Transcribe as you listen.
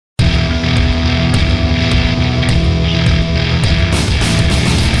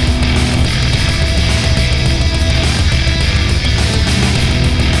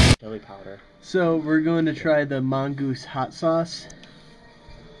So we're going to try the Mongoose hot sauce.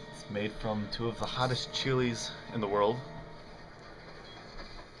 It's made from 2 of the hottest chilies in the world.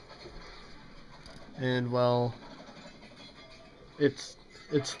 And well, it's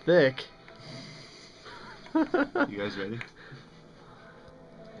thick. You guys ready?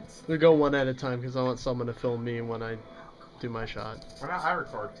 We'll go one at a time because I want someone to film me when I do my shot. Why not I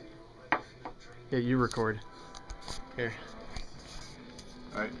record? Yeah, you record. Here.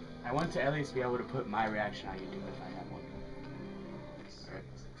 Alright. I want to at least be able to put my reaction on YouTube if I have one. Alright.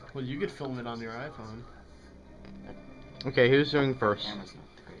 Well, you could film it on your iPhone. Okay, who's doing first? Camera's not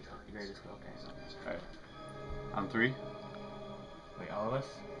the greatest, but okay. Alright. On 3. Wait, all of us?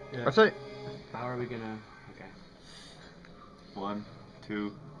 Yeah. I'll say. How are we gonna... Okay. 1,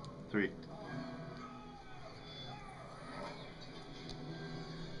 2, 3.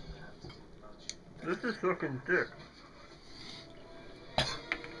 This is fucking thick.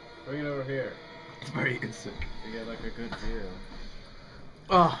 Bring it over here. It's very instant. You get like a good view.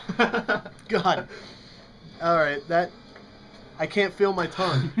 Oh, God. Alright, that... I can't feel my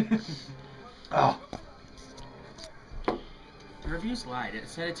tongue. Oh. The reviews lied. It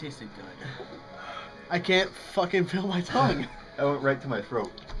said it tasted good. I can't fucking feel my tongue. That went right to my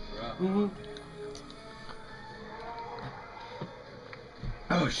throat. Mm-hmm.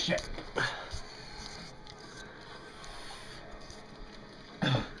 Oh shit.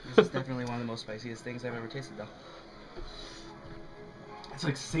 This is definitely one of the most spiciest things I've ever tasted, though. It's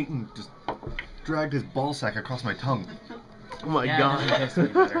like Satan just dragged his ballsack across my tongue. Oh my Yeah, God. it doesn't taste any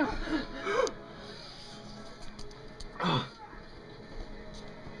better.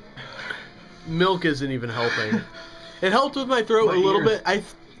 Milk isn't even helping. It helped with my throat a little bit. I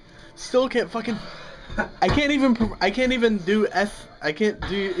still can't fucking... I can't even do S... I can't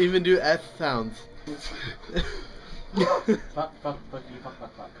even do S sounds. Fuck, fuck, fuck, you, fuck,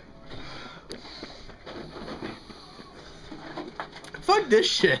 fuck, fuck. Fuck this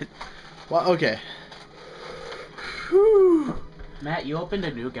shit. Well, okay. Whew. Matt, you opened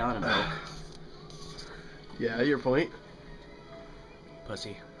a new gallon of milk. Yeah, your point.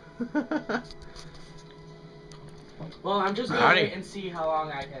 Pussy. Well, I'm just gonna wait and see how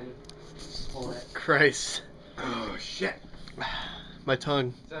long I can hold it. Christ. Oh shit. My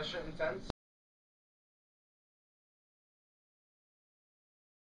tongue. Is that shit intense?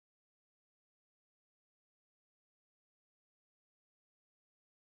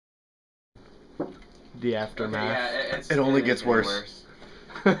 The aftermath. Okay, yeah, It only gets worse.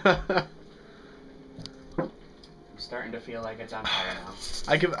 I'm starting to feel like it's on fire now.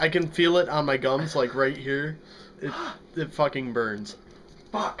 I can feel it on my gums, like right here. It fucking burns.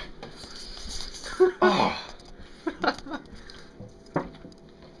 Fuck. Oh.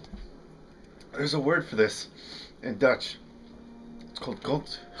 There's a word for this in Dutch. It's called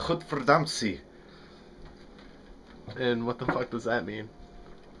Godverdammtsie. And what the fuck does that mean?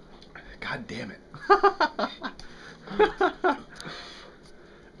 God damn it.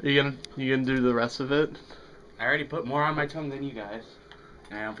 You gonna do the rest of it? I already put more on my tongue than you guys,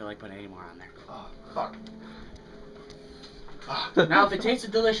 and I don't feel like putting any more on there. Oh, fuck. Now, if it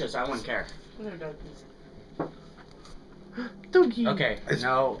tasted delicious, I wouldn't care. Doggy. Okay, It's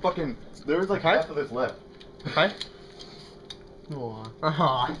no. fucking. There's like half of this left. Hi.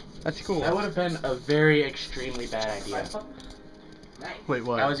 Aw. That's cool. That would have been a very extremely bad idea. Wait,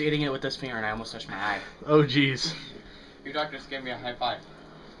 what? I was eating it with this finger and I almost touched my eye. Oh, jeez. Your doctor just gave me a high five.